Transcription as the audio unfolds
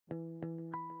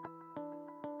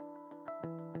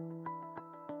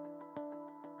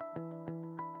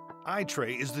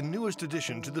Itray is the newest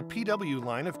addition to the PW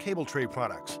line of cable tray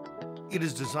products. It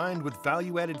is designed with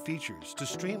value-added features to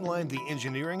streamline the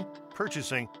engineering,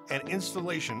 purchasing, and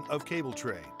installation of cable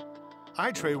tray.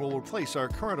 Itray will replace our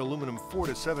current aluminum 4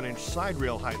 to 7 inch side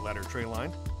rail height ladder tray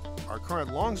line. Our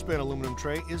current long span aluminum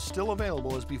tray is still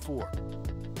available as before.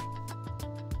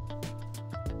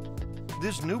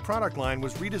 This new product line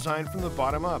was redesigned from the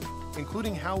bottom up,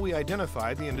 including how we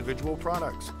identify the individual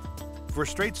products. For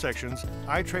straight sections,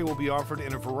 Itray will be offered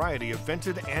in a variety of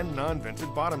vented and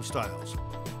non-vented bottom styles.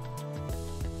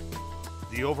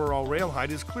 The overall rail height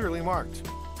is clearly marked.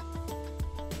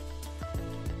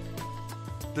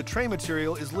 The tray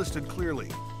material is listed clearly.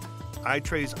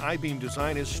 Itray's I-beam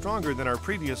design is stronger than our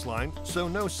previous line, so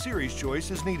no series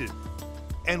choice is needed.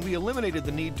 And we eliminated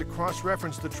the need to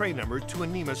cross-reference the tray number to a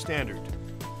NEMA standard.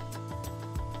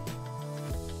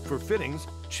 For fittings,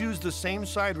 choose the same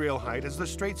side rail height as the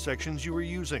straight sections you were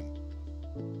using.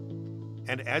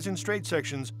 And as in straight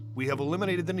sections, we have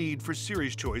eliminated the need for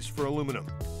series choice for aluminum.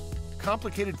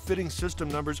 Complicated fitting system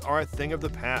numbers are a thing of the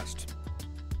past.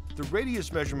 The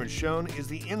radius measurement shown is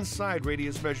the inside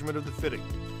radius measurement of the fitting.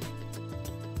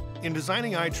 In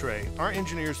designing Itray, our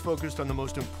engineers focused on the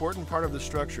most important part of the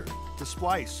structure, the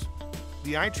splice.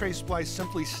 The Itray splice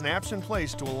simply snaps in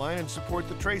place to align and support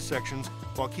the tray sections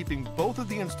while keeping both of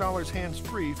the installer's hands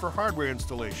free for hardware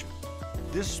installation.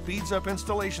 This speeds up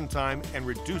installation time and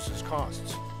reduces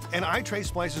costs. And Itray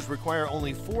splices require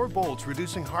only 4 bolts,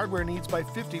 reducing hardware needs by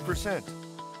 50%.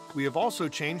 We have also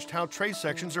changed how tray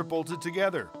sections are bolted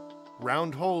together.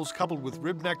 Round holes coupled with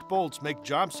rib-necked bolts make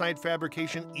job site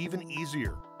fabrication even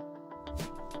easier.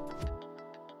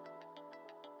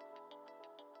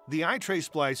 The Itray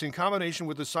splice, in combination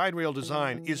with the side rail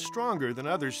design, is stronger than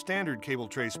other standard cable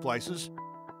tray splices.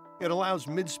 It allows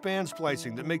mid-span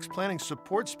splicing that makes planning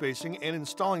support spacing and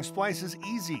installing splices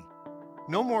easy.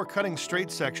 No more cutting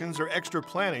straight sections or extra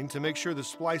planning to make sure the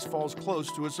splice falls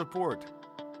close to a support.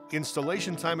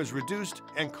 Installation time is reduced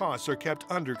and costs are kept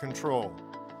under control.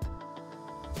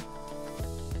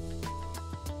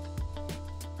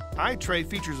 Itray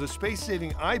features a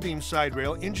space-saving I-beam side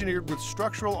rail engineered with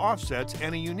structural offsets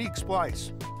and a unique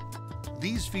splice.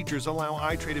 These features allow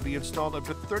Itray to be installed up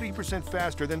to 30%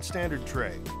 faster than standard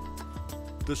tray.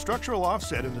 The structural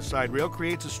offset in the side rail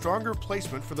creates a stronger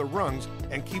placement for the rungs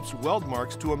and keeps weld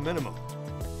marks to a minimum.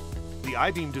 The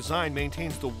I-beam design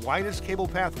maintains the widest cable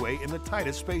pathway in the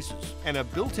tightest spaces, and a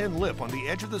built-in lip on the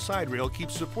edge of the side rail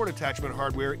keeps support attachment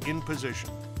hardware in position.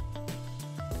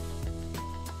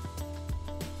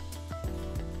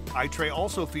 Itray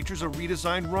also features a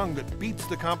redesigned rung that beats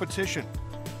the competition.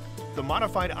 The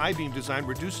modified I-beam design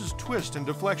reduces twist and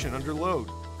deflection under load.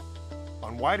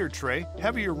 On wider tray,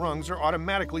 heavier rungs are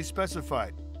automatically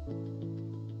specified.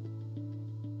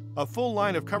 A full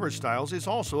line of cover styles is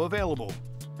also available.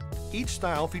 Each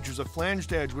style features a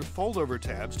flanged edge with fold-over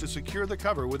tabs to secure the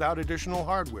cover without additional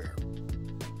hardware.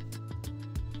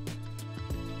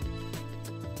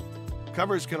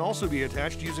 Covers can also be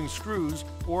attached using screws,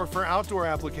 or for outdoor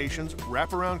applications,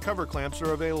 wraparound cover clamps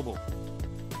are available.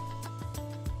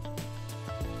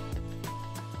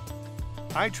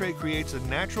 Itray creates a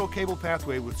natural cable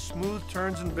pathway with smooth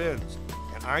turns and bends,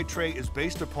 and Itray is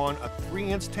based upon a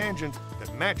 3-inch tangent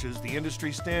that matches the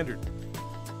industry standard.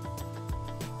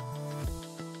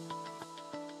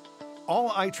 All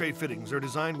Itray fittings are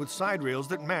designed with side rails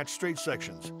that match straight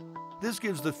sections. This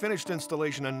gives the finished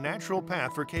installation a natural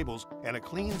path for cables and a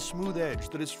clean, smooth edge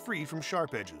that is free from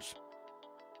sharp edges.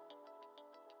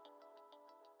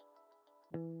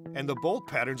 And the bolt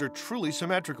patterns are truly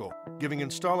symmetrical, giving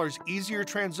installers easier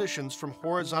transitions from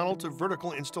horizontal to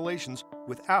vertical installations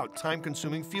without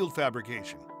time-consuming field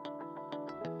fabrication.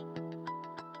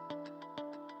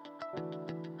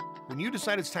 When you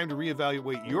decide it's time to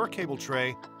reevaluate your cable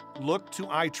tray, look to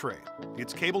Itray.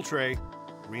 It's cable tray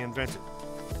reinvented.